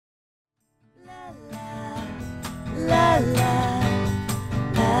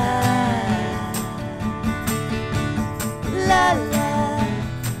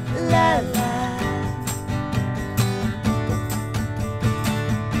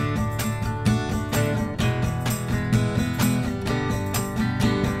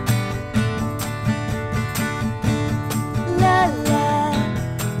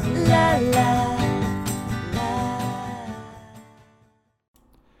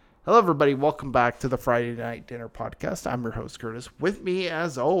Hello, everybody. Welcome back to the Friday Night Dinner Podcast. I'm your host, Curtis. With me,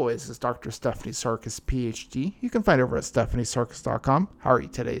 as always, is Dr. Stephanie Sarkis, PhD. You can find her over at stephaniesarkis.com. How are you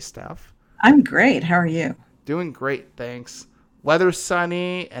today, Steph? I'm great. How are you? Doing great, thanks. Weather's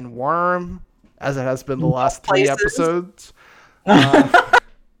sunny and warm, as it has been the last three episodes. But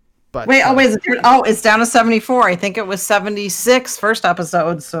wait, it's down to 74. I think it was 76 first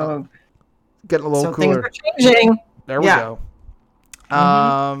episode, so getting a little cooler. Things are changing. There we go.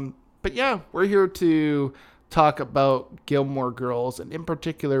 But yeah, we're here to talk about Gilmore Girls, and in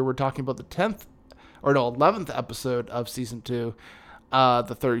particular, we're talking about the 11th episode of season 2,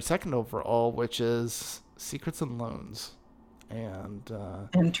 the 32nd overall, which is Secrets and Loans, and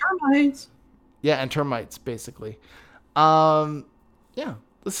termites. Yeah, and termites, basically.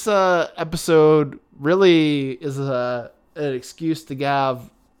 This episode really is an excuse to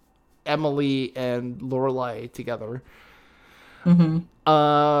have Emily and Lorelai together. Mm-hmm.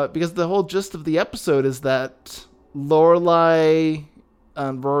 Because the whole gist of the episode is that Lorelai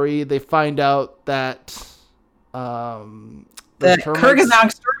and Rory, they find out that Kirk is now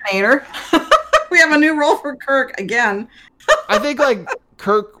exterminator. We have a new role for Kirk again. I think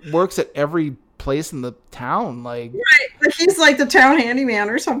Kirk works at every place in the town, right, but he's like the town handyman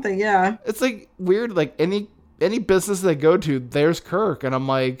or something. Yeah, it's weird. Any business they go to, there's Kirk, and I'm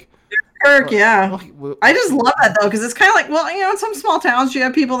like, Kirk, yeah. I just love that though, because it's kind of in some small towns you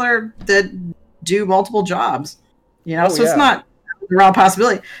have people that do multiple jobs, so it's not a real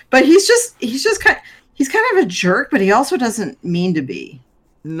possibility. But he's kind of a jerk, but he also doesn't mean to be.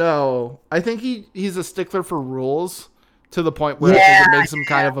 No, I think he's a stickler for rules to the point where I think it makes him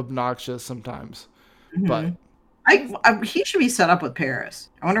kind of obnoxious sometimes. Mm-hmm. But he should be set up with Paris.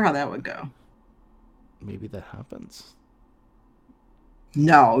 I wonder how that would go. Maybe that happens.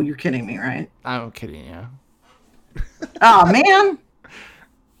 No, you're kidding me, right? I'm kidding, yeah. Oh, man.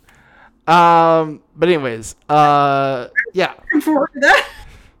 But anyways, yeah. Looking forward to that.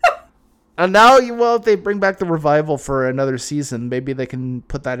 And now, if they bring back the revival for another season, maybe they can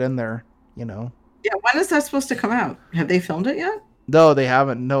put that in there, Yeah, when is that supposed to come out? Have they filmed it yet? No, they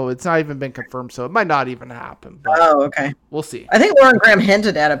haven't. No, it's not even been confirmed, so it might not even happen. Oh, okay. We'll see. I think Lauren Graham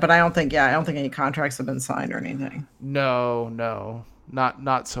hinted at it, but I don't think any contracts have been signed or anything. No.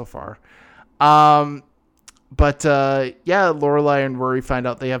 Not so far. Lorelai and Rory find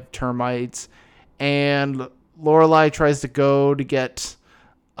out they have termites, and Lorelai tries to go to get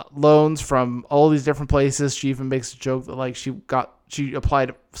loans from all these different places. She even makes a joke that she applied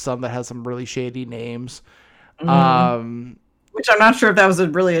to some that has some really shady names. Mm-hmm. Which I'm not sure if that was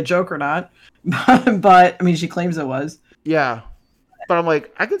really a joke or not, but I mean, she claims it was. Yeah, but I'm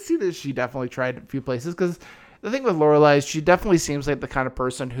like, I could see that she definitely tried a few places, because the thing with Lorelai is she definitely seems like the kind of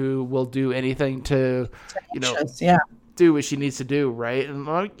person who will do anything to, do what she needs to do, right?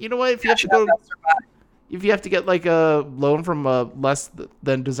 And you know what? If you have to get a loan from a less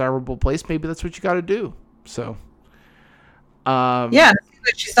than desirable place, maybe that's what you got to do. So,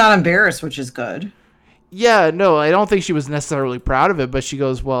 she's not embarrassed, which is good. Yeah, no, I don't think she was necessarily proud of it, but she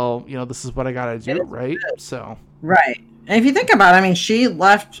goes, well, this is what I got to do, right? Good. So, right. And if you think about it, I mean, she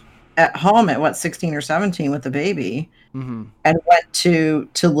left at home at 16 or 17 with the baby, mm-hmm. and went to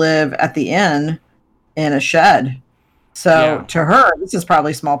live at the inn in a shed. So to her, this is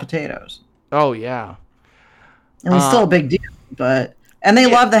probably small potatoes. Oh yeah. I mean, still a big deal, and they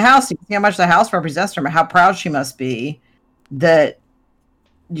love the house. You can see how much the house represents her, how proud she must be that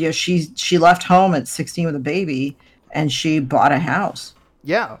she left home at 16 with a baby and she bought a house.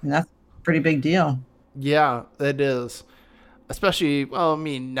 Yeah. And that's a pretty big deal. Yeah, it is. Especially,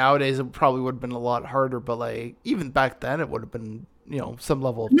 nowadays it probably would have been a lot harder, but even back then it would have been, some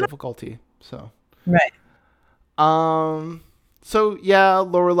level of difficulty. So, right. So yeah,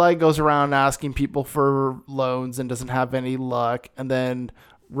 Lorelai goes around asking people for loans and doesn't have any luck. And then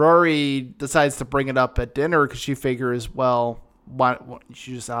Rory decides to bring it up at dinner because she figures, well, why don't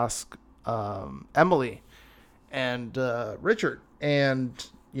you just ask Emily and Richard? And,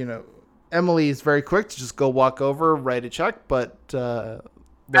 Emily is very quick to just go walk over, write a check, but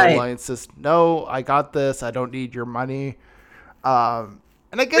Lorelai insists, no, I got this. I don't need your money. And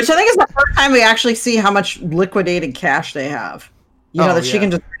I guess, which I think is the first time we actually see how much liquidated cash they have. She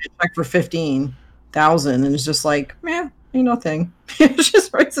can just write a check for $15,000 and it's just like, man, ain't no thing. She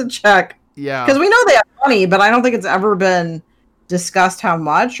just writes a check. Yeah. Because we know they have money, but I don't think it's ever been discussed how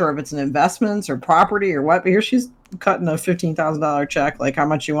much, or if it's an investments or property or what. But here she's cutting a $15,000 check. How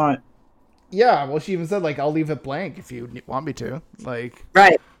much you want? Yeah, well, she even said, I'll leave it blank if you want me to. Right.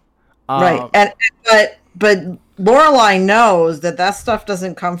 Right. But Lorelai knows that stuff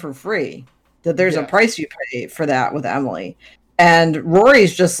doesn't come for free, that there's a price you pay for that with Emily. And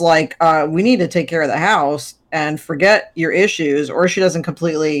Rory's just like, we need to take care of the house and forget your issues, or she doesn't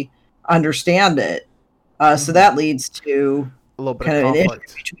completely understand it. So that leads to a little bit kind of of an conflict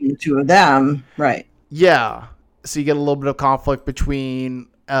issue between the two of them. Right. Yeah. So you get a little bit of conflict between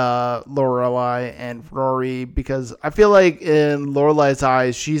Lorelai and Rory, because I feel like in Lorelai's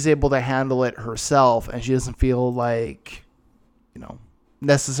eyes, she's able to handle it herself, and she doesn't feel like,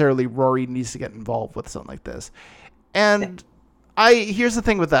 necessarily Rory needs to get involved with something like this. And here's the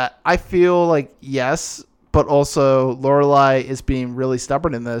thing with that. I feel like yes, but also Lorelai is being really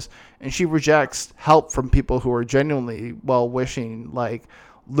stubborn in this, and she rejects help from people who are genuinely well-wishing. Like,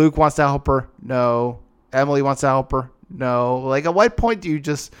 Luke wants to help her. No. Emily wants to help her. No. Like, at what point do you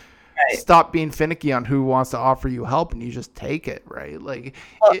just stop being finicky on who wants to offer you help and you just take it, right? Like,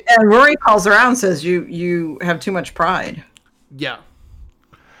 and Rory calls her out and says, you have too much pride. Yeah.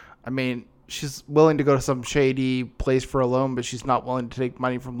 I mean, she's willing to go to some shady place for a loan, but she's not willing to take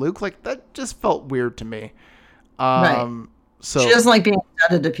money from Luke. Like, that just felt weird to me. Right. So she doesn't like being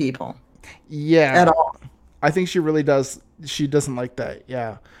indebted to people. Yeah. At all. I think she really does. She doesn't like that.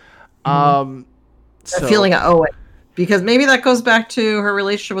 Yeah. That feeling of owing. Because maybe that goes back to her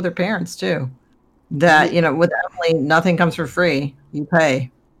relationship with her parents, too. That, with Emily, nothing comes for free. You pay.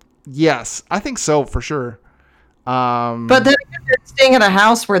 Yes, I think so, for sure. But then again, they're staying at a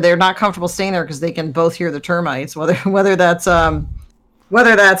house where they're not comfortable staying there because they can both hear the termites, whether that's I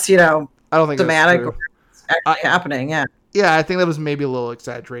don't think somatic or actually happening. Yeah. Yeah, I think that was maybe a little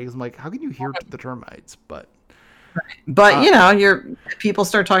exaggerated. I'm like, how can you hear the termites? But your people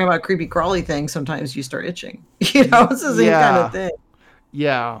start talking about creepy crawly things. Sometimes you start itching. It's the same kind of thing.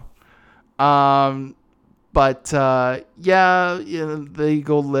 Yeah. But they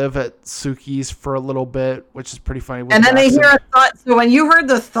go live at Suki's for a little bit, which is pretty funny. And then they hear a thud. So when you heard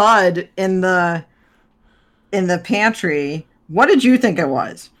the thud in the pantry, what did you think it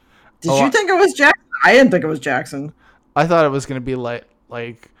was? Did you think it was Jackson? I didn't think it was Jackson. I thought it was gonna be like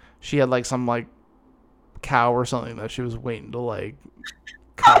she had like some like cow or something that she was waiting to like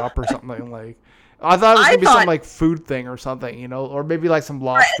cut up or something. Like, I thought it was gonna be some like food thing or something, or maybe like some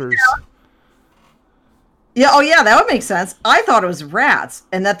lobsters. Yeah, oh yeah, that would make sense. I thought it was rats,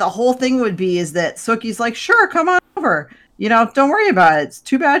 and that the whole thing would be is that Sookie's like, sure, come on over. Don't worry about it. It's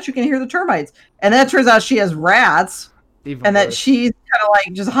too bad you can hear the termites. And then it turns out she has rats. That she's kind of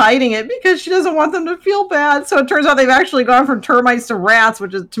like just hiding it because she doesn't want them to feel bad. So it turns out they've actually gone from termites to rats,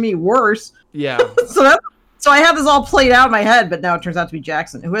 which is to me worse. Yeah. So I have this all played out in my head, but now it turns out to be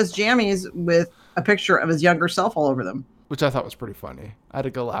Jackson, who has jammies with a picture of his younger self all over them. Which I thought was pretty funny. I had to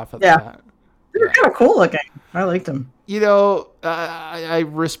go laugh at that. They were kind of cool looking. I liked him. I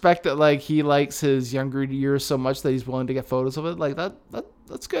respect that. Like, he likes his younger years so much that he's willing to get photos of it. Like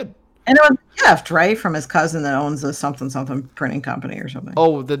that's good. And it was a gift, right, from his cousin that owns a something printing company or something.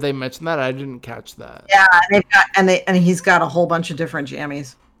 Oh, did they mention that? I didn't catch that. Yeah, and he's got a whole bunch of different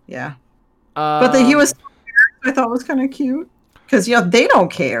jammies. Yeah, but he was, I thought was kind of cute because they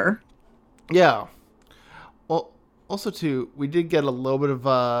don't care. Yeah. Well, also too, we did get a little bit of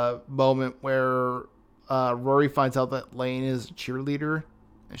a moment where Rory finds out that Lane is a cheerleader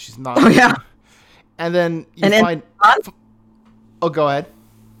and she's not. Oh yeah. And then go ahead.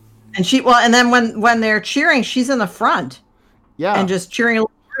 And and then when they're cheering, she's in the front. Yeah. And just cheering a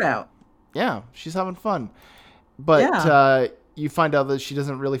little bit out. Yeah, she's having fun. But you find out that she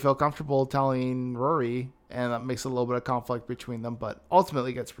doesn't really feel comfortable telling Rory, and that makes a little bit of conflict between them, but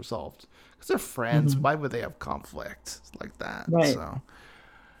ultimately gets resolved. Because they're friends. Why would they have conflict like that? Right. So,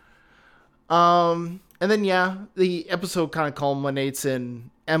 and then, the episode kind of culminates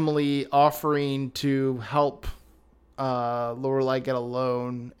in Emily offering to help Lorelai get a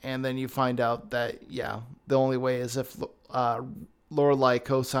loan, and then you find out that the only way is if Lorelai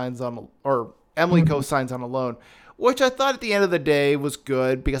co-signs on or Emily co-signs on a loan, which I thought at the end of the day was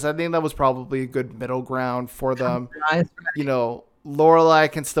good because I think that was probably a good middle ground for them.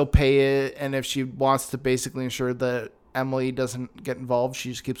 Lorelai can still pay it, and if she wants to basically ensure that Emily doesn't get involved, she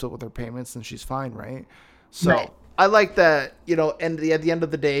just keeps up with her payments and she's fine, right? So. Right. I like that, and at the end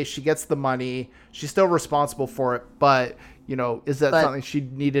of the day, she gets the money. She's still responsible for it. But, is that something she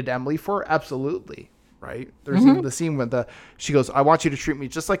needed Emily for? Absolutely. Right. There's even the scene when she goes, I want you to treat me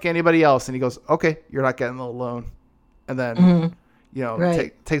just like anybody else. And he goes, okay, you're not getting the loan. And then,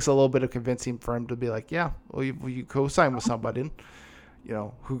 takes a little bit of convincing for him to be like, yeah, well, you co-sign with somebody,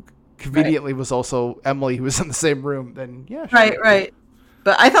 who conveniently was also Emily, who was in the same room. Then, yeah. Sure. Right.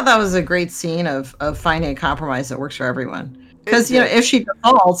 But I thought that was a great scene of finding a compromise that works for everyone. Because, if she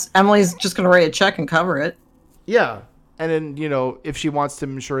defaults, Emily's just going to write a check and cover it. Yeah. And then, if she wants to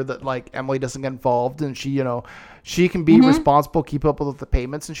ensure that like Emily doesn't get involved and she can be responsible, keep up with the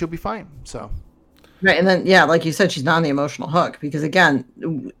payments, and she'll be fine. So. Right. And then, yeah, like you said, she's not on the emotional hook because,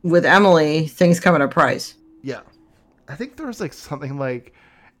 again, with Emily, things come at a price. Yeah. I think there was like something like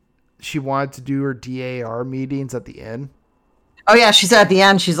she wanted to do her DAR meetings at the end. Oh, yeah. She said at the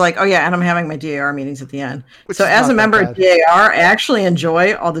end, she's like, oh, yeah, and I'm having my DAR meetings at the end. So as a member of DAR, I actually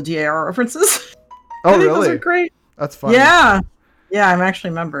enjoy all the DAR references. Oh, really? Those are great. That's funny. Yeah. Yeah, I'm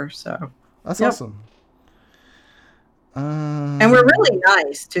actually a member. So that's awesome. And we're really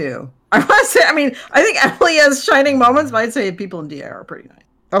nice, too. I want to say, I think Emily has shining moments, but I'd say people in DAR are pretty nice.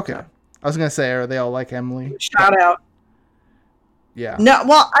 Okay. I was going to say, are they all like Emily? Shout out. Yeah. No,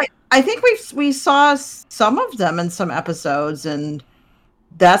 well, I think we saw some of them in some episodes, and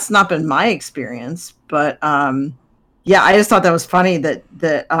that's not been my experience. But, yeah, I just thought that was funny that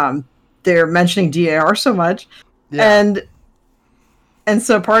they're mentioning DAR so much. Yeah. And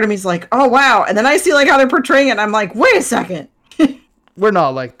so part of me's like, oh, wow. And then I see like how they're portraying it, and I'm like, wait a second. We're not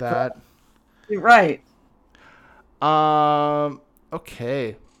like that. You're right.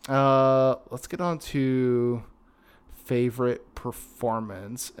 Okay. Let's get on to favorite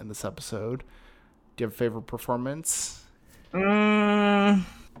performance in this episode. Do you have a favorite performance? I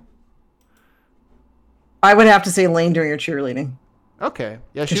would have to say Lane during her cheerleading. Okay.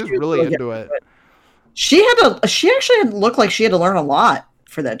 Yeah, she was really into it. She actually looked like she had to learn a lot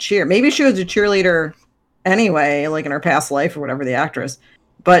for that cheer. Maybe she was a cheerleader anyway, like in her past life or whatever, the actress.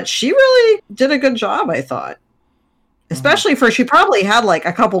 But she really did a good job, I thought. Especially for, she probably had like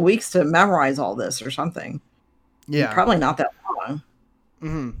a couple weeks to memorize all this or something. Yeah. Probably not that long.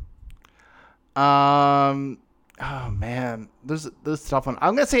 Oh man, there's this tough one.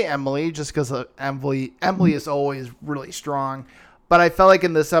 I'm gonna say Emily, just because Emily is always really strong. But I felt like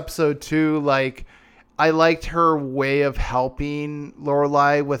in this episode too, like I liked her way of helping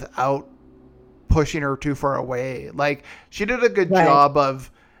Lorelai without pushing her too far away. Like she did a good job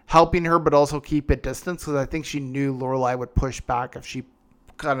of helping her, but also keep it distance, because I think she knew Lorelai would push back if she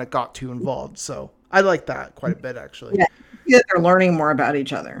kind of got too involved. So I like that quite a bit, actually. Yeah, they're learning more about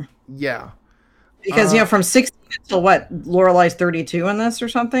each other. Yeah, because from 16 until what, Lorelai's 32 in this or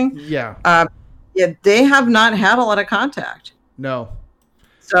something. Yeah, they have not had a lot of contact. No.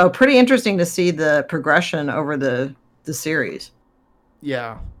 So pretty interesting to see the progression over the series.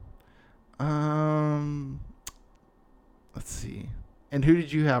 Yeah. Let's see. And who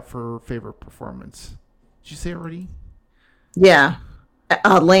did you have for favorite performance? Did you say already? Yeah.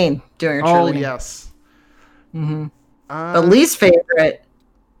 Lane doing her cheerleading. Oh, yes. Mm-hmm. But least favorite,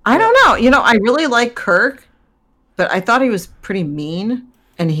 I don't know. I really like Kirk, but I thought he was pretty mean.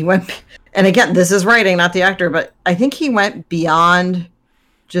 And he went, and again, this is writing, not the actor, but I think he went beyond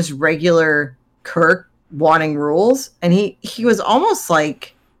just regular Kirk wanting rules. And he was almost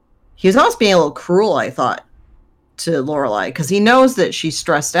being a little cruel, I thought, to Lorelai, because he knows that she's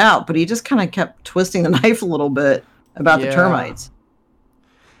stressed out, but he just kind of kept twisting the knife a little bit about the termites.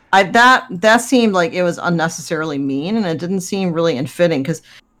 That seemed like it was unnecessarily mean, and it didn't seem really unfitting, because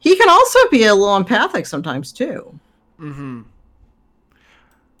he can also be a little empathic sometimes too. Mm-hmm.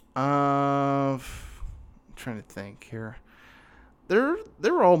 I'm trying to think here.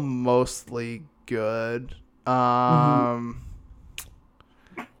 They're all mostly good.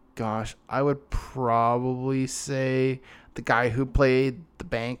 Gosh, I would probably say the guy who played the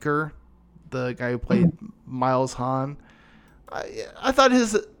banker, the guy who played Miles Hahn. I thought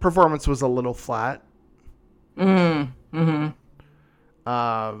his performance was a little flat. I don't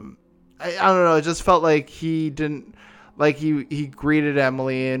know. It just felt like he didn't, like he greeted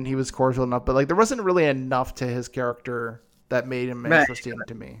Emily and he was cordial enough, but like there wasn't really enough to his character that made him interesting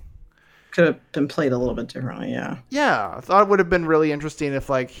to me. Could have been played a little bit differently, yeah. Yeah, I thought it would have been really interesting if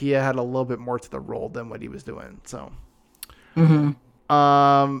like he had a little bit more to the role than what he was doing. So,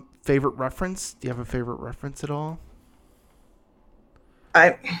 favorite reference? Do you have a favorite reference at all?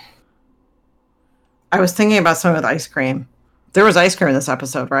 I was thinking about some with ice cream. There was ice cream in this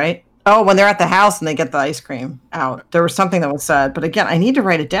episode, right? Oh, when they're at the house and they get the ice cream out. There was something that was said, but again, I need to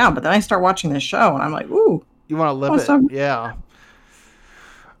write it down. But then I start watching this show and I'm like, ooh. You want to live it? Yeah.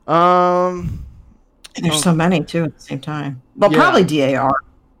 And there's so many too at the same time. Well, probably DAR.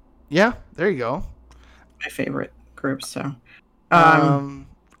 Yeah, there you go. My favorite group. So,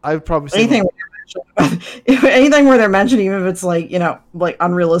 I've probably seen anything where they're mentioned, even if it's like like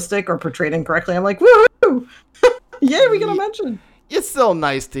unrealistic or portrayed incorrectly. I'm like, woohoo! Yay, we get a mention. It's still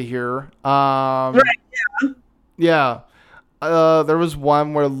nice to hear. Right? Yeah. There was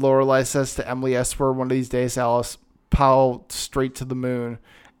one where Lorelai says to Emily, "I swear one of these days, Alice, Powell straight to the moon."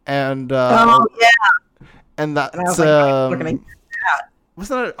 And And And I that's was like, oh, we're gonna get that.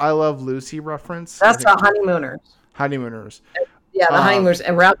 wasn't that an I Love Lucy reference? That's the honeymooners. Honeymooners. Yeah, the honeymooners.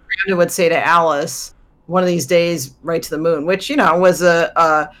 And Miranda would say to Alice, "One of these days, right to the moon," which was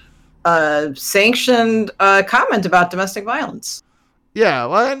a sanctioned comment about domestic violence. Yeah,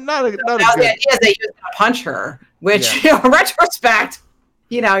 well, not a good. The idea is that he was going to punch her, which, in retrospect,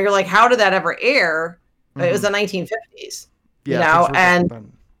 you're like, how did that ever air? Mm-hmm. It was the 1950s,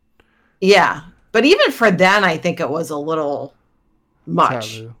 and but even for then, I think it was a little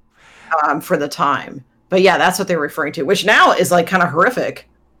much for the time. But yeah, that's what they're referring to, which now is like kind of horrific.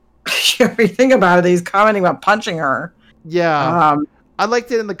 If you think about it, he's commenting about punching her. Yeah, I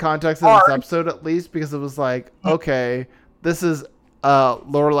liked it in the context of this episode at least because it was like, okay, this is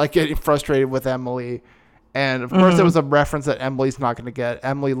Lorelai getting frustrated with Emily, and of course it was a reference that Emily's not going to get.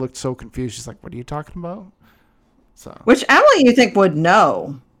 Emily looked so confused. She's like, "What are you talking about?" So, which Emily you think would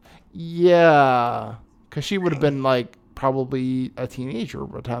know? Yeah, because she would have been like probably a teenager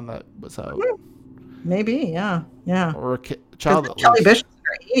by the time that was out. Maybe, yeah. Or a child. Kelly Bishop's in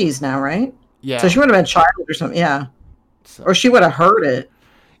her 80s now, right? Yeah. So she would have been a child or something. Yeah. So. Or she would have heard it.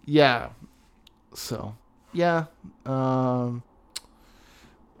 Yeah. So, yeah.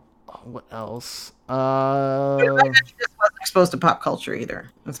 What else? I bet she just wasn't exposed to pop culture either.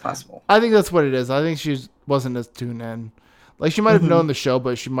 That's possible. I think that's what it is. I think she wasn't as tuned in. Like, she might have known the show,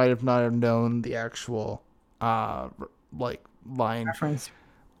 but she might have not have known the actual, like, line. Reference.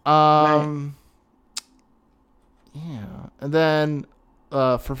 Right. Yeah. And then,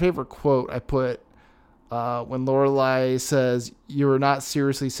 for favorite quote, I put, when Lorelai says, "You're not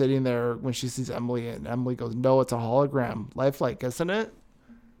seriously sitting there," when she sees Emily, and Emily goes, "No, it's a hologram. Lifelike, isn't it?"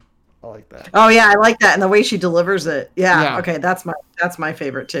 I like that. Oh yeah, I like that, and the way she delivers it. Yeah. Okay, that's my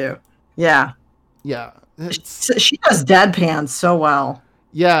favorite too. Yeah. Yeah. She does deadpan so well.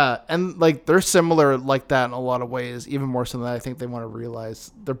 Yeah, and like they're similar like that in a lot of ways, even more so than I think they want to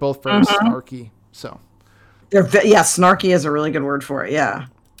realize. They're both very snarky. So. Snarky is a really good word for it. Yeah,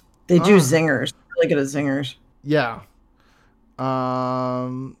 they do zingers. Really good at zingers. Yeah.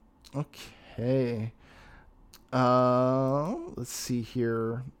 Okay. Let's see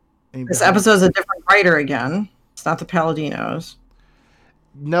here. This episode's a different writer again. It's not the Palladinos.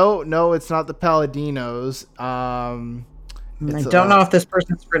 No, it's not the Palladinos. I don't know if this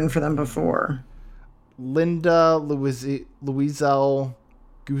person's written for them before. Linda Louiselle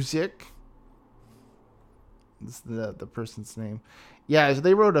Guzik. This is the person's name. Yeah, so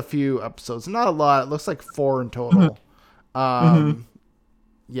they wrote a few episodes. Not a lot. It looks like 4 in total.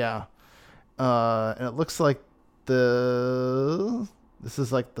 Yeah. And it looks like this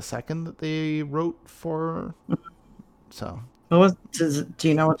is like the second that they wrote for. So. Do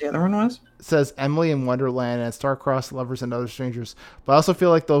you know what the other one was? It says Emily in Wonderland and Star-Crossed Lovers and Other Strangers. But I also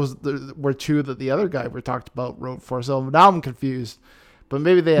feel like those were 2 that the other guy we talked about wrote for. So now I'm confused. But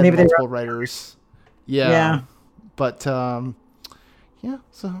maybe they had multiple writers. Yeah. But yeah,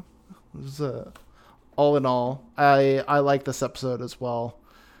 so it was all in all, I like this episode as well.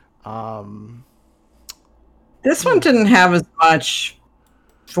 This one didn't have as much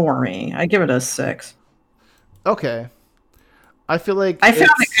for me. I give it a 6. Okay. I feel like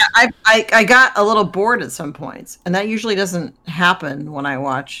I got a little bored at some points, and that usually doesn't happen when I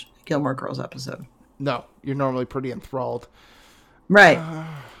watch Gilmore Girls episode. No, you're normally pretty enthralled. Right.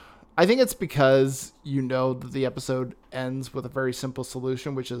 I think it's because that the episode ends with a very simple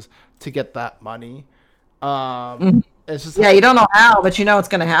solution, which is to get that money. It's just you don't know how, but it's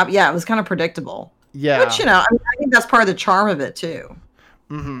going to happen. Yeah, it was kind of predictable. Yeah, which I think that's part of the charm of it too,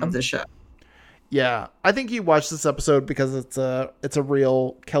 of the show. Yeah, I think you watch this episode because it's a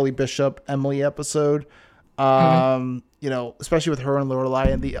real Kelly Bishop Emily episode. Especially with her and Lorelai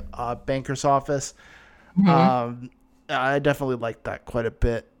in the banker's office. I definitely liked that quite a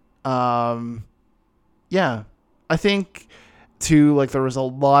bit. Yeah, I think too, like there was a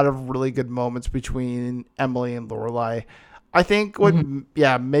lot of really good moments between Emily and Lorelai. I think what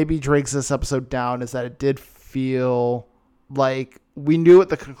maybe drags this episode down is that it did feel like we knew what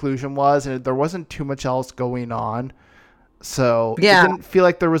the conclusion was and there wasn't too much else going on. So it didn't feel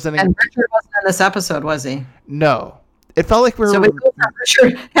like there was any. And Richard wasn't in this episode, was he? No. It felt like we were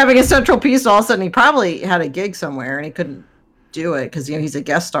Richard having a central piece. All of a sudden, he probably had a gig somewhere and he couldn't do it because he's a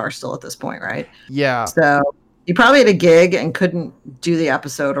guest star still at this point, right? Yeah. So he probably had a gig and couldn't do the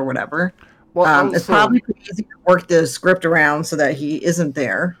episode or whatever. Well, it's probably pretty easy to work the script around so that he isn't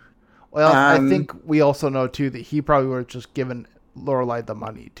there. Well, I think we also know too that he probably would have just given Lorelai the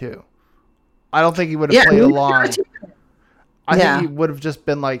money too. I don't think he would have played along. I think he would have just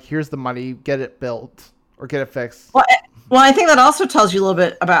been like, "Here's the money, get it built or get it fixed." Well, Well, I think that also tells you a little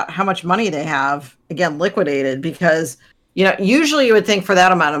bit about how much money they have, again, liquidated, because, usually you would think for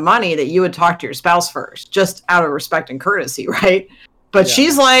that amount of money that you would talk to your spouse first, just out of respect and courtesy, right? But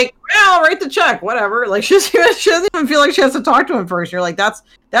she's like, well, I'll write the check, whatever. Like, she doesn't even feel like she has to talk to him first. You're like, that's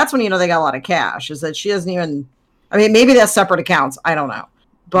when they got a lot of cash, is that she doesn't even, I mean, maybe that's separate accounts. I don't know.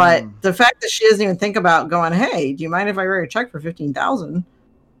 But the fact that she doesn't even think about going, hey, do you mind if I write a check for $15,000?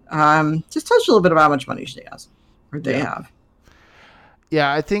 Just tells you a little bit about how much money she has, or they have.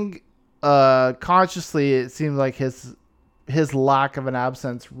 Yeah, I think consciously it seems like his lack of an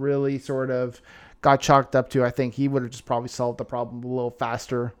absence really sort of got chalked up to, I think he would have just probably solved the problem a little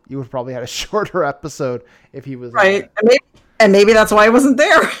faster. You would have probably had a shorter episode if he was right. And maybe that's why he wasn't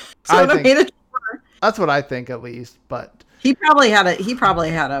there. So I think that's what I think, at least. But he probably had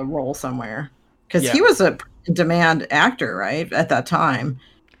a role somewhere, because he was a demand actor, right, at that time.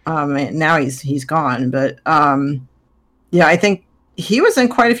 Now he's gone, but I think he was in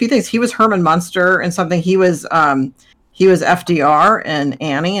quite a few things. He was Herman Munster and something. He was FDR and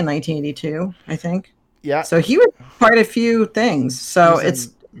Annie in 1982, I think. Yeah. So he was quite a few things. So it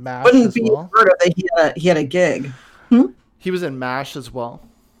wouldn't be heard of that he had a gig. He was in MASH as well.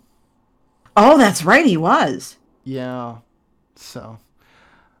 Oh, that's right, he was. Yeah. So,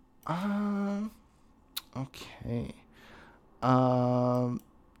 okay.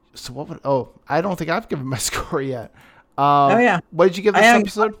 So what would? Oh, I don't think I've given my score yet. What did you give this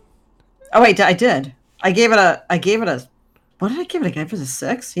episode? Oh wait, I did. I gave it a. What did I give it? I gave it a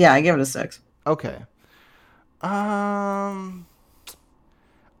 6. Yeah, I gave it a 6. Okay. I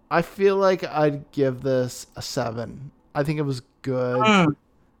feel like I'd give this a 7. I think it was good.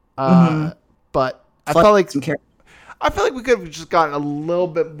 But I felt like we could have just gotten a little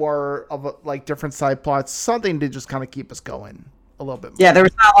bit more of different side plots, something to just kind of keep us going a little bit more. Yeah, there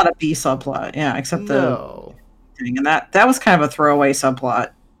was not a lot of B subplot. Yeah, except the thing, and that was kind of a throwaway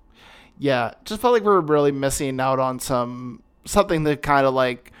subplot. Yeah, just felt like we were really missing out on something that kind of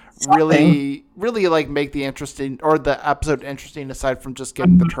really make the episode interesting, aside from just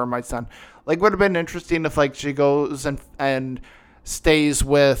getting the termites done. Would have been interesting if she goes and stays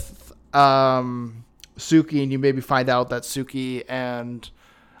with Suki, and you maybe find out that Suki and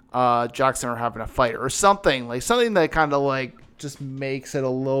Jackson are having a fight or something that kind of just makes it a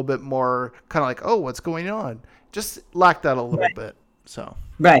little bit more kind of oh, what's going on? Just lacked that a little bit. So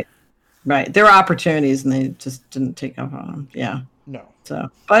right. There were opportunities and they just didn't take up on them. Yeah. No. So,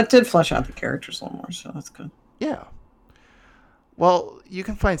 but it did flesh out the characters a little more, so that's good. Yeah. Well, you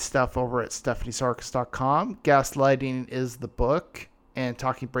can find stuff over at stephaniesarkis.com. Gaslighting is the book, and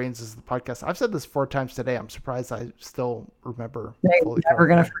Talking Brains is the podcast. I've said this 4 times today. I'm surprised I still remember. You're never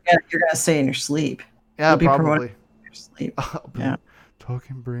going to forget. You're going to say in your sleep. Yeah, probably. In your sleep. Yeah.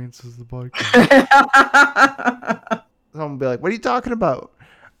 Talking Brains is the podcast. Someone will be like, what are you talking about?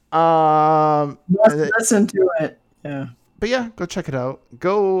 Listen to it. Yeah. But yeah, go check it out.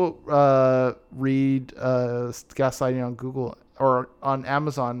 Go read Gaslighting on Google or on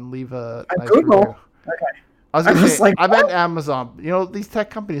Amazon. Leave a nice Google. Review. Okay. I was gonna say I meant Amazon. These tech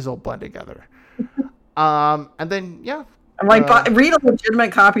companies all blend together. And then I'm read a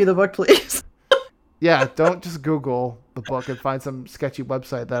legitimate copy of the book, please. Yeah, don't just Google the book and find some sketchy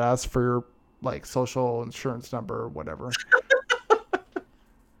website that asks for your social insurance number or whatever.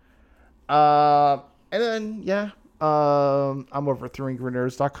 And then I'm over at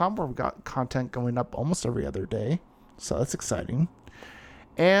ThreeAngryNerds.com, where we've got content going up almost every other day. So that's exciting.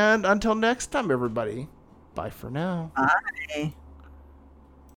 And until next time, everybody, bye for now. Bye.